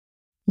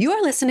You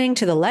are listening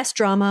to the Less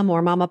Drama,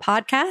 More Mama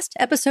podcast,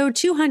 episode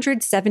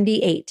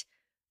 278,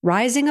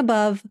 Rising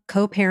Above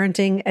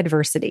Co-Parenting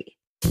Adversity.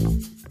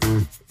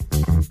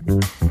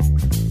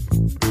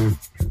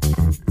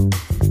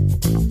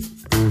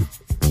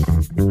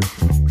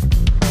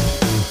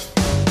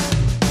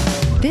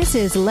 This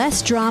is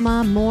Less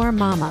Drama, More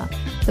Mama,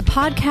 the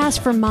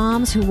podcast for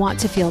moms who want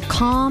to feel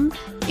calm,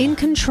 in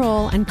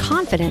control, and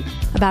confident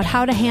about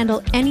how to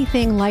handle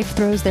anything life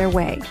throws their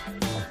way.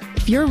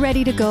 If you're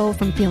ready to go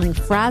from feeling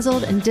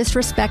frazzled and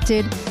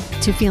disrespected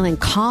to feeling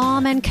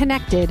calm and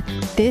connected,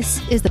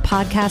 this is the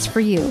podcast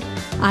for you.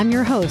 I'm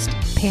your host,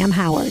 Pam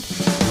Howard.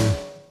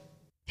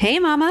 Hey,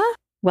 Mama.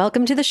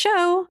 Welcome to the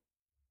show.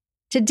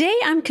 Today,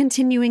 I'm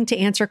continuing to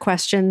answer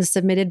questions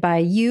submitted by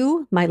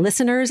you, my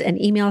listeners,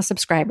 and email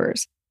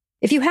subscribers.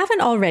 If you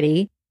haven't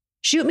already,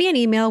 shoot me an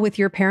email with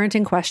your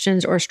parenting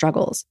questions or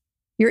struggles.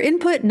 Your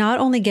input not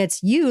only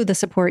gets you the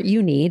support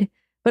you need,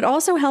 but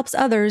also helps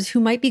others who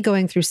might be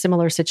going through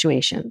similar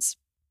situations.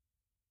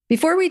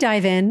 Before we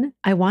dive in,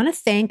 I want to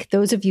thank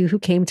those of you who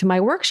came to my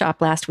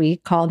workshop last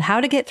week called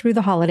How to Get Through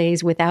the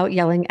Holidays Without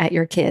Yelling at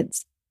Your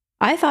Kids.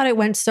 I thought it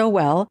went so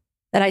well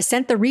that I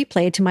sent the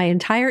replay to my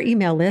entire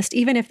email list,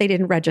 even if they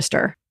didn't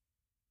register.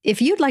 If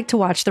you'd like to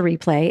watch the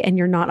replay and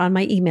you're not on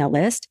my email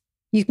list,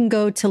 you can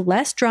go to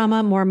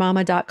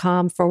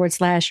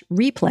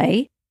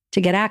lessdramamoremama.com/replay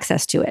to get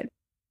access to it.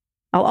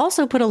 I'll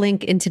also put a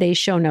link in today's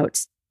show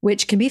notes,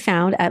 which can be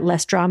found at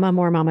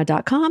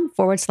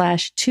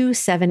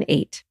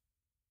lessdramamoremama.com/278.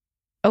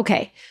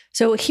 Okay,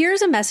 so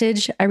here's a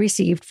message I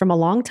received from a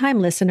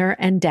longtime listener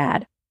and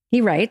dad. He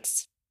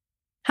writes,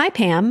 "Hi,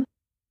 Pam.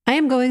 I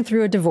am going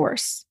through a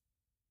divorce.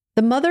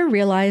 The mother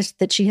realized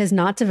that she has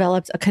not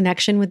developed a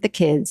connection with the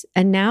kids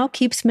and now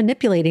keeps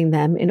manipulating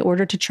them in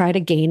order to try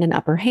to gain an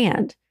upper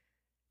hand.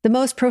 The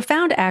most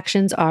profound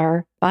actions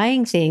are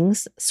buying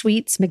things,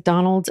 sweets,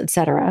 McDonald's,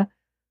 etc.,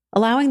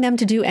 allowing them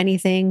to do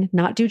anything,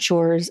 not do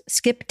chores,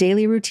 skip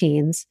daily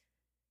routines,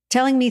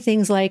 telling me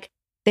things like,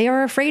 they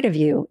are afraid of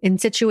you in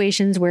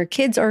situations where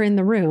kids are in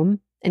the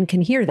room and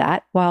can hear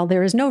that, while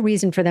there is no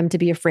reason for them to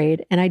be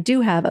afraid, and I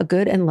do have a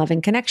good and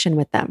loving connection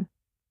with them.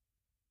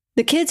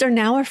 The kids are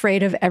now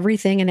afraid of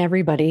everything and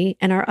everybody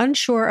and are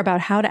unsure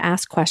about how to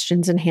ask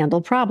questions and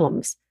handle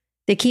problems.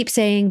 They keep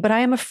saying, but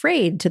I am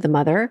afraid to the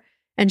mother,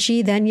 and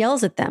she then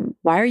yells at them,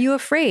 why are you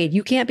afraid?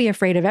 You can't be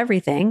afraid of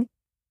everything.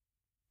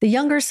 The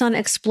younger son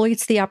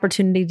exploits the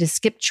opportunity to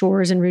skip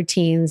chores and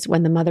routines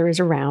when the mother is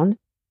around,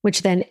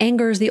 which then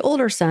angers the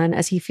older son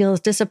as he feels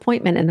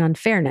disappointment and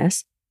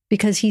unfairness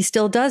because he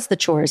still does the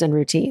chores and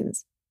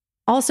routines.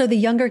 Also, the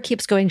younger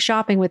keeps going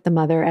shopping with the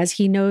mother as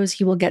he knows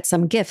he will get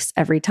some gifts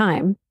every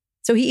time.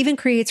 So he even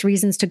creates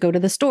reasons to go to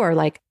the store,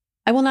 like,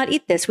 I will not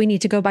eat this, we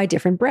need to go buy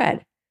different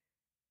bread.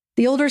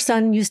 The older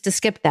son used to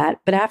skip that,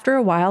 but after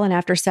a while and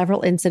after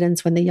several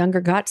incidents when the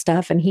younger got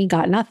stuff and he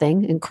got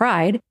nothing and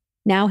cried,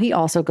 now he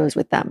also goes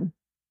with them.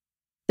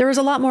 There is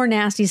a lot more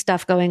nasty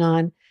stuff going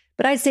on,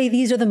 but I'd say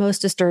these are the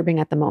most disturbing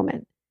at the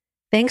moment.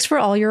 Thanks for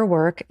all your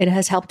work. It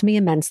has helped me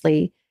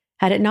immensely.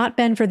 Had it not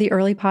been for the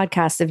early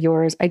podcasts of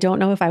yours, I don't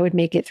know if I would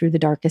make it through the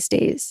darkest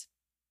days."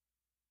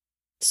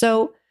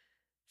 So,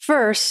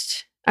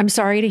 first, I'm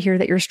sorry to hear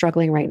that you're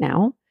struggling right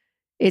now.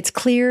 It's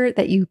clear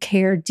that you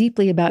care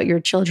deeply about your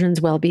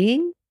children's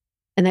well-being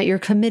and that you're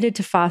committed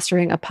to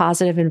fostering a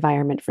positive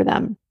environment for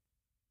them.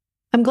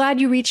 I'm glad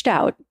you reached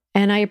out,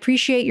 and I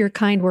appreciate your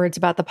kind words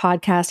about the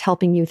podcast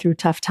helping you through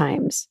tough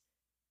times.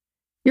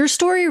 Your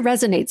story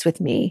resonates with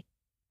me.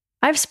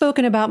 I've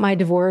spoken about my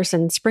divorce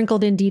and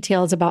sprinkled in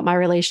details about my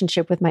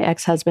relationship with my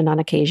ex-husband on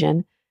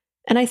occasion,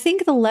 and I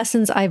think the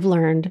lessons I've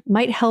learned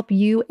might help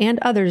you and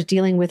others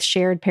dealing with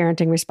shared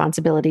parenting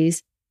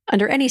responsibilities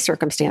under any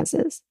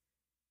circumstances.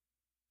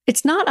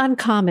 It's not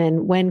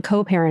uncommon when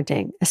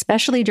co-parenting,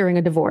 especially during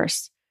a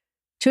divorce,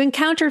 to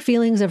encounter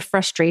feelings of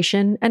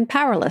frustration and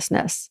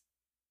powerlessness.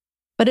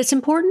 But it's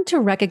important to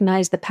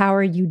recognize the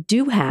power you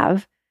do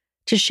have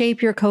to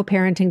shape your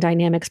co-parenting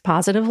dynamics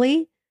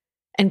positively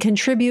and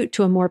contribute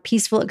to a more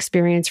peaceful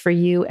experience for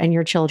you and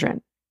your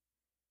children.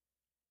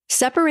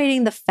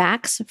 Separating the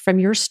facts from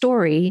your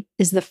story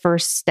is the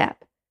first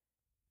step.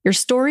 Your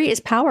story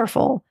is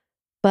powerful,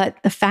 but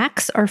the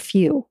facts are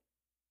few.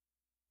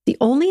 The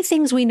only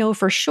things we know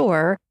for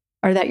sure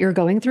are that you're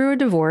going through a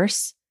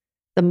divorce,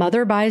 the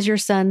mother buys your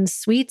son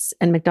sweets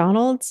and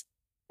McDonald's,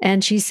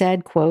 and she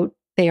said, quote,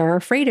 they are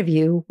afraid of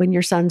you when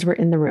your sons were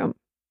in the room.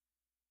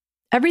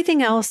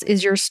 Everything else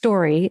is your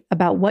story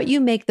about what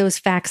you make those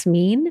facts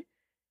mean,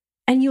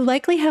 and you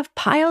likely have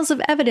piles of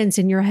evidence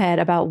in your head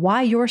about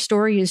why your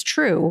story is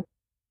true,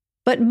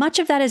 but much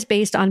of that is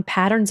based on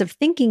patterns of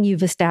thinking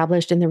you've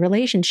established in the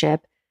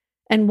relationship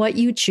and what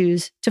you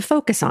choose to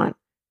focus on.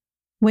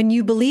 When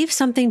you believe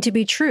something to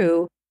be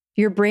true,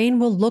 your brain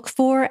will look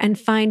for and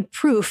find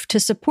proof to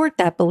support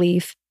that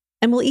belief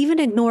and will even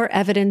ignore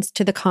evidence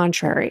to the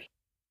contrary.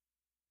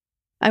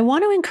 I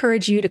want to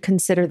encourage you to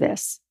consider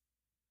this.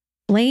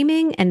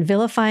 Blaming and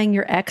vilifying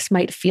your ex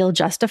might feel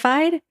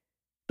justified,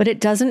 but it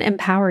doesn't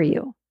empower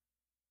you.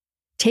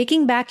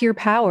 Taking back your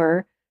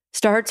power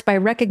starts by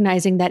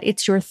recognizing that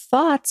it's your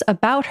thoughts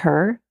about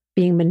her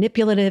being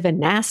manipulative and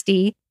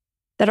nasty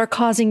that are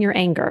causing your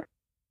anger.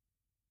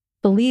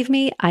 Believe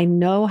me, I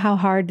know how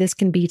hard this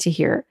can be to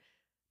hear.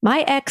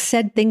 My ex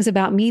said things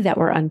about me that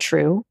were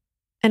untrue,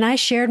 and I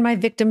shared my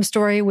victim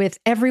story with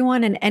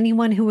everyone and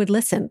anyone who would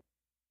listen,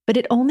 but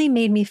it only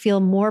made me feel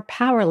more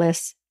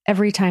powerless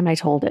every time I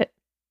told it.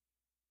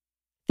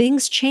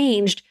 Things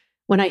changed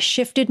when I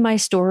shifted my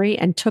story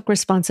and took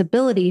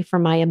responsibility for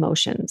my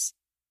emotions.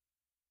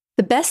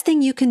 The best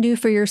thing you can do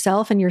for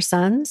yourself and your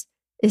sons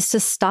is to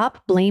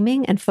stop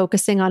blaming and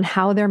focusing on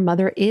how their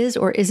mother is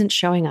or isn't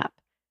showing up,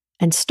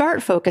 and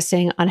start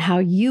focusing on how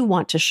you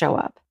want to show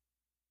up.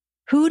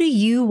 Who do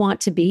you want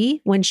to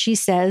be when she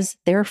says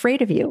they're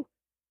afraid of you?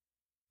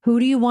 Who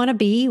do you want to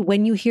be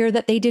when you hear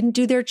that they didn't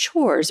do their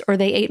chores or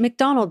they ate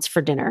McDonald's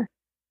for dinner?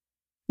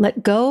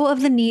 Let go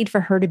of the need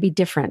for her to be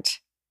different.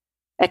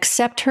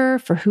 Accept her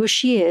for who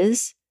she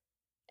is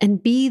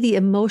and be the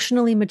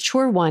emotionally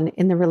mature one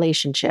in the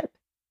relationship.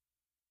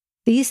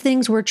 These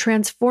things were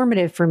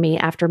transformative for me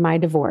after my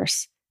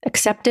divorce: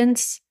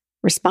 acceptance,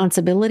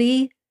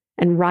 responsibility,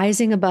 and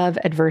rising above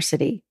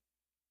adversity.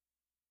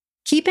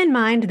 Keep in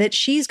mind that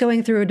she's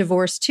going through a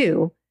divorce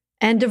too,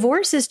 and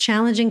divorce is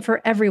challenging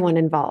for everyone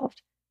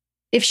involved.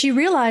 If she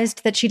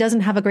realized that she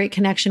doesn't have a great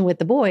connection with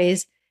the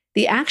boys,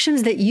 the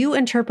actions that you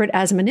interpret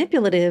as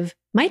manipulative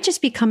might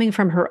just be coming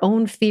from her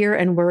own fear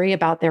and worry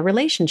about their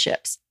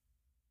relationships.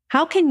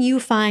 How can you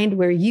find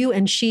where you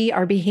and she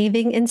are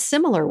behaving in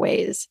similar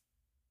ways?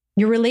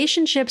 Your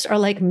relationships are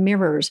like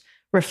mirrors,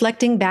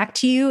 reflecting back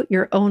to you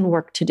your own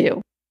work to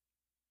do.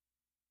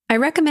 I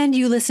recommend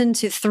you listen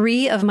to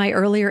 3 of my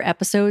earlier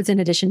episodes in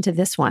addition to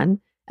this one,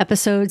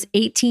 episodes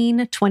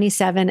 18,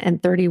 27,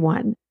 and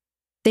 31.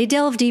 They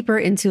delve deeper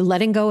into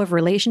letting go of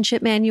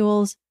relationship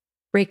manuals,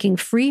 breaking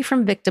free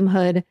from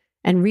victimhood,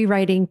 and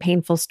rewriting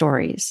painful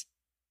stories.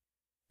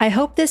 I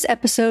hope this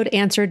episode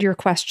answered your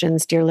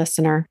questions, dear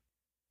listener.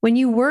 When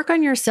you work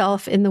on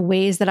yourself in the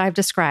ways that I've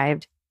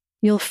described,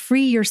 you'll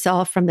free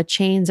yourself from the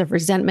chains of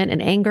resentment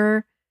and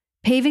anger,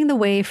 paving the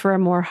way for a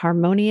more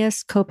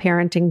harmonious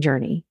co-parenting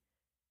journey.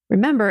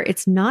 Remember,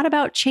 it's not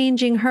about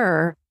changing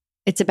her,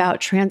 it's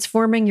about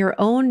transforming your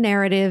own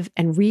narrative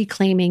and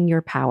reclaiming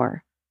your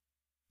power.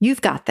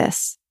 You've got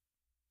this.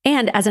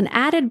 And as an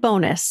added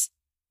bonus,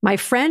 my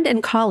friend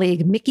and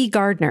colleague, Mickey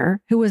Gardner,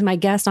 who was my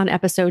guest on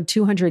episode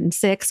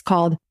 206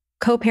 called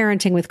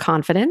Co-Parenting with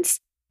Confidence,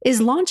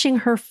 is launching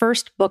her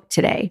first book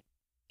today.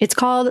 It's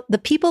called The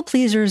People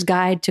Pleaser's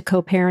Guide to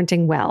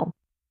Co-Parenting Well,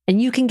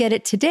 and you can get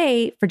it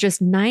today for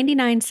just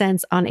 99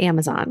 cents on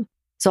Amazon.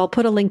 So I'll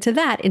put a link to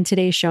that in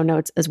today's show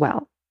notes as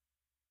well.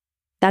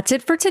 That's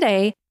it for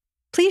today.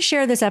 Please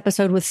share this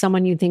episode with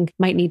someone you think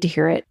might need to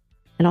hear it,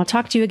 and I'll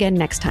talk to you again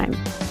next time.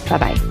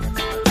 Bye-bye.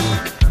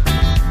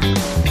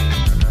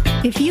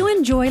 If you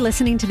enjoy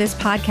listening to this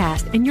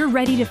podcast and you're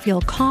ready to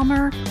feel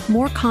calmer,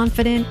 more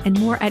confident, and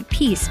more at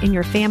peace in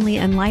your family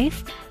and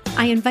life,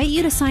 I invite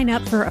you to sign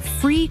up for a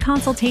free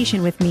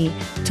consultation with me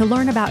to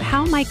learn about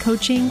how my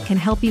coaching can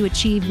help you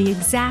achieve the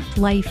exact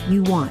life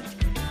you want.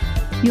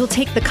 You'll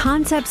take the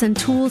concepts and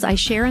tools I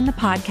share in the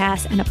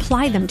podcast and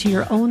apply them to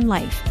your own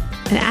life.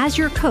 And as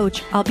your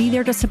coach, I'll be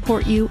there to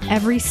support you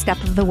every step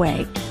of the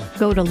way.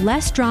 Go to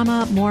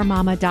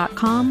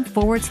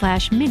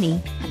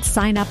lessdramamoremama.com/mini and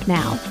sign up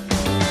now.